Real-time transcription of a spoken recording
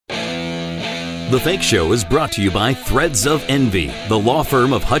The Fake Show is brought to you by Threads of Envy, the law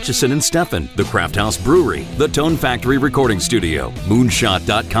firm of Hutchison and Steffen, the Craft House Brewery, the Tone Factory Recording Studio,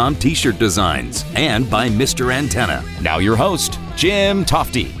 Moonshot.com T-shirt designs, and by Mr. Antenna. Now your host, Jim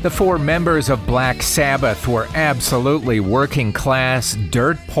Tofte. The four members of Black Sabbath were absolutely working class,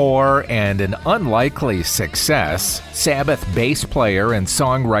 dirt poor, and an unlikely success. Sabbath bass player and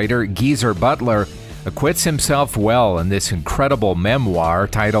songwriter Geezer Butler acquits himself well in this incredible memoir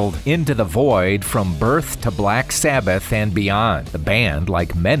titled Into the Void, From Birth to Black Sabbath and Beyond. The band,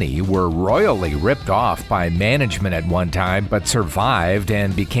 like many, were royally ripped off by management at one time, but survived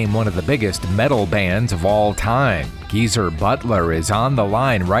and became one of the biggest metal bands of all time. Geezer Butler is on the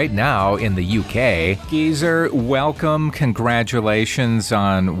line right now in the UK. Geezer, welcome. Congratulations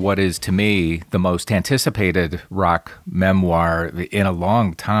on what is, to me, the most anticipated rock memoir in a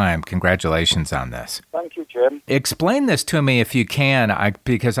long time. Congratulations on this. Thank you, Jim. Explain this to me if you can,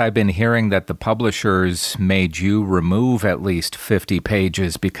 because I've been hearing that the publishers made you remove at least 50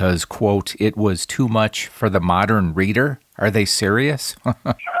 pages because, quote, it was too much for the modern reader. Are they serious?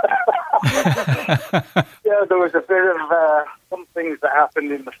 Yeah, there was a bit of some things that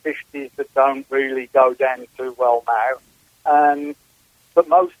happened in the 50s that don't really go down too well now. But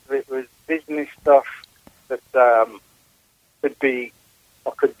most of it was business stuff that I could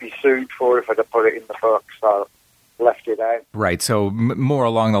be sued for if I'd have put it in the book, so left it out. Right, so more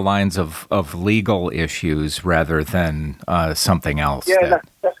along the lines of legal issues rather than something else. Yeah,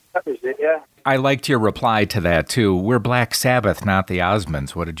 that was it, yeah. I liked your reply to that, too. We're Black Sabbath, not the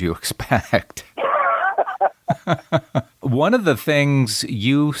Osmonds. What did you expect? One of the things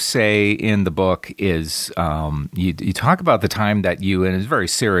you say in the book is you talk about the time that you, and it's very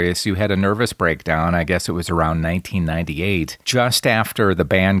serious, you had a nervous breakdown. I guess it was around 1998, just after the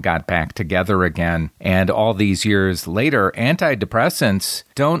band got back together again. And all these years later, antidepressants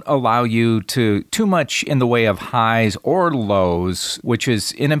don't allow you to too much in the way of highs or lows, which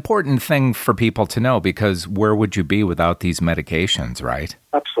is an important thing for people to know, because where would you be without these medications, right?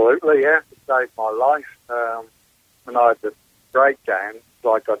 Absolutely, yeah. It saved my life. When I had the breakdown,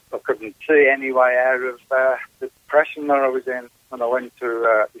 like I couldn't see any way out of the depression that I was in. And I went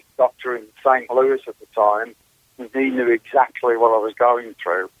to this doctor in St. Louis at the time, and he knew exactly what I was going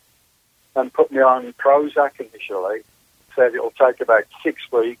through, and put me on Prozac initially. Said it'll take about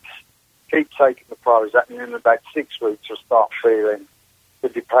 6 weeks. Keep taking the Prozac, and in about 6 weeks you'll start feeling the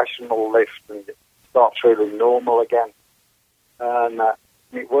depression will lift and start feeling normal again. And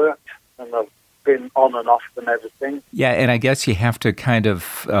it worked, and I've been on and off and everything. Yeah, and I guess you have to kind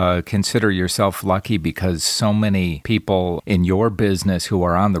of consider yourself lucky, because so many people in your business who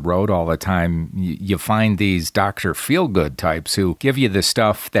are on the road all the time, you find these Dr. Feelgood types who give you the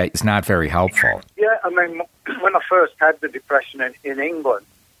stuff that is not very helpful. Yeah, I mean, when I first had the depression in England,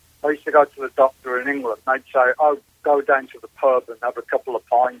 I used to go to the doctor in England, and they'd say, oh, go down to the pub and have a couple of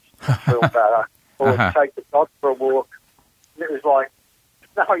pints and feel better, or take the dog for a walk. And it was like,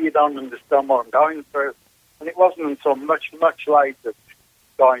 no, you don't understand what I'm going through. And it wasn't until much, much later the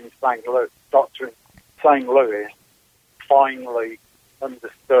guy in St. Louis, doctor in St. Louis, finally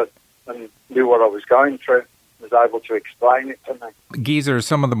understood and knew what I was going through, was able to explain it to me. Geezer,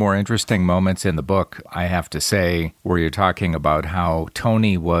 some of the more interesting moments in the book, I have to say, where you're talking about how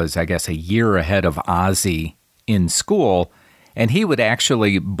Tony was, I guess, a year ahead of Ozzy in school, and he would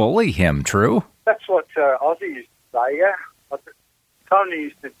actually bully him, true? That's what Ozzy used to say, yeah. Tony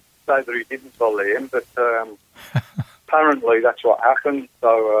used to say that he didn't bully him, but apparently that's what happened.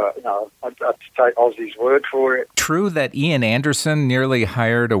 So, I'd have to take Ozzy's word for it. True that Ian Anderson nearly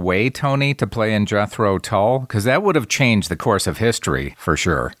hired away Tony to play in Jethro Tull? Because that would have changed the course of history, for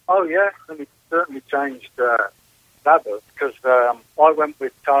sure. Oh, yeah, and it certainly changed Sabbath, because I went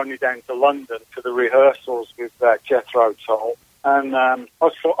with Tony down to London to the rehearsals with Jethro Tull, and I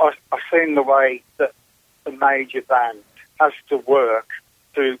seen the way that a major band has to work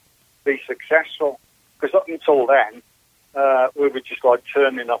to be successful, because up until then we were just like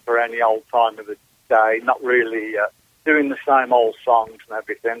turning up for any old time of the day, not really doing the same old songs and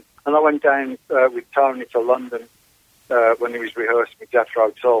everything. And I went down with Tony to London when he was rehearsing with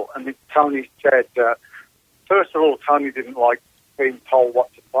Jethro Tull, and Tony said, first of all, Tony didn't like being told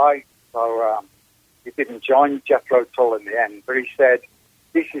what to play, so he didn't join Jethro Tull in the end, but he said,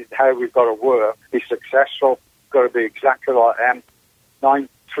 this is how we've got to work, be successful. Got to be exactly like them.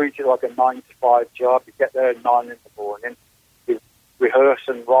 Treat it like a 9-to-5 job. You get there at 9 in the morning, you rehearse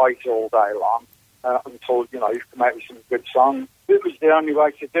and write all day long until you come out with some good songs. It was the only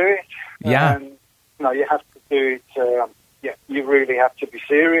way to do it. Yeah. And you have to do it. You really have to be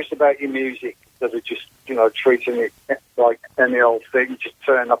serious about your music. Instead of just treating it like any old thing, just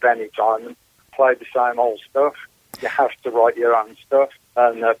turn up any time and play the same old stuff. You have to write your own stuff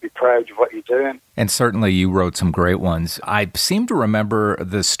and be proud of what you're doing. And certainly you wrote some great ones. I seem to remember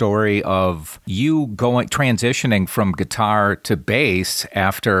the story of you transitioning from guitar to bass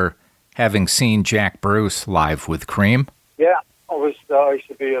after having seen Jack Bruce live with Cream. Yeah, I used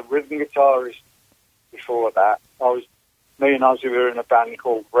to be a rhythm guitarist before that. Me and Ozzy were in a band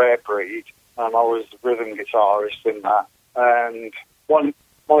called Rare Breed, and I was a rhythm guitarist in that. And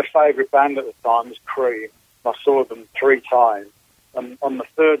my favourite band at the time was Cream. I saw them 3 times. And on the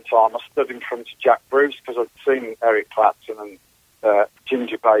 3rd time, I stood in front of Jack Bruce because I'd seen Eric Clapton and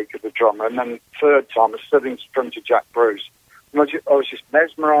Ginger Baker, the drummer. And then the 3rd time, I stood in front of Jack Bruce. And I was just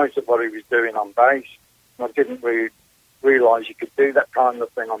mesmerised at what he was doing on bass. And I didn't really realise you could do that kind of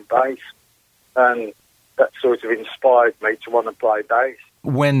thing on bass. And that sort of inspired me to want to play bass.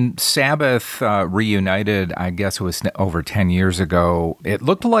 When Sabbath reunited, I guess it was over 10 years ago, it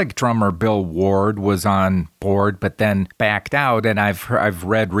looked like drummer Bill Ward was on board, but then backed out. And I've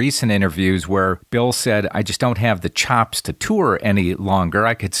read recent interviews where Bill said, I just don't have the chops to tour any longer.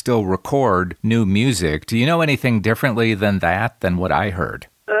 I could still record new music. Do you know anything differently than what I heard?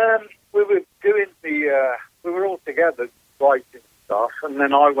 We were doing we were all together writing stuff, and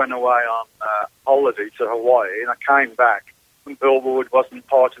then I went away on holiday to Hawaii, and I came back. And Bill Ward wasn't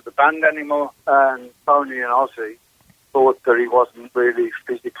part of the band anymore, and Tony and Ozzy thought that he wasn't really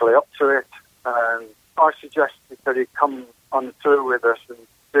physically up to it, and I suggested that he come on a tour with us and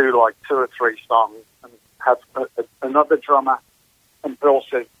do like 2 or 3 songs and have another drummer, and Bill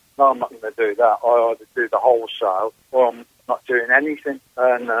said, no, I'm not going to do that. I either do the whole show or I'm not doing anything,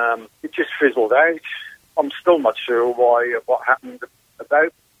 and it just fizzled out. I'm still not sure what happened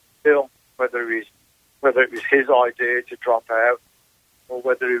about Bill, whether it was his idea to drop out or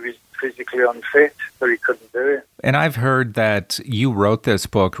whether he was physically unfit, so he couldn't do it. And I've heard that you wrote this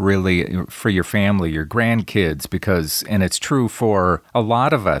book really for your family, your grandkids, and it's true for a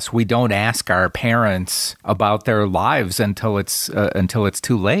lot of us. We don't ask our parents about their lives until it's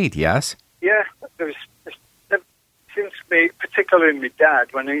too late, yes? Yeah, particularly my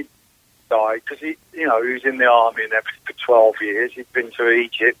dad, when he died, because he was in the army and everything for 12 years. He'd been to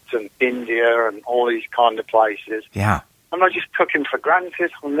Egypt and India and all these kind of places. Yeah. And I just took him for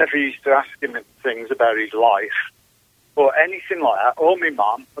granted. I never used to ask him things about his life or anything like that. Or my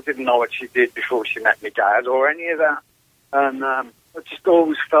mum. I didn't know what she did before she met my dad or any of that. And I just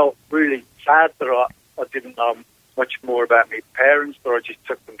always felt really sad that I didn't know much more about my parents, or I just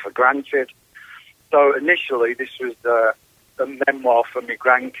took them for granted. So initially this was a memoir for my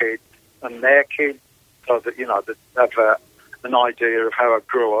grandkids and their kids, so that, they'd have an idea of how I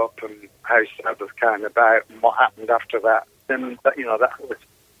grew up and how Sabbath came about and what happened after that. Then, that was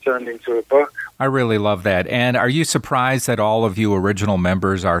turned into a book. I really love that. And are you surprised that all of you original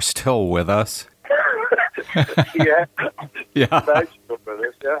members are still with us? Yeah. Yeah. They're still with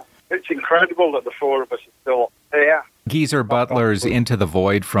us, yeah. It's incredible that the 4 of us are still here. Geezer Butler's Into the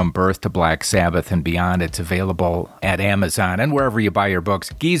Void, From Birth to Black Sabbath and Beyond. It's available at Amazon and wherever you buy your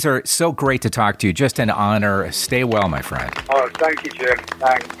books. Geezer, so great to talk to you. Just an honor. Stay well, my friend. Oh, thank you, Jim.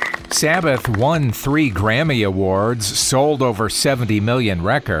 Thanks. Sabbath won 3 Grammy Awards, sold over 70 million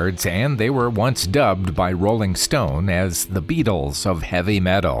records, and they were once dubbed by Rolling Stone as the Beatles of heavy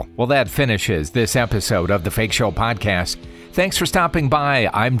metal. Well, that finishes this episode of the Fake Show podcast. Thanks for stopping by.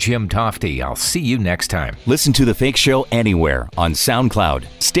 I'm Jim Tofte. I'll see you next time. Listen to The Fake Show anywhere on SoundCloud,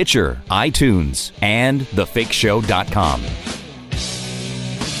 Stitcher, iTunes, and thefakeshow.com.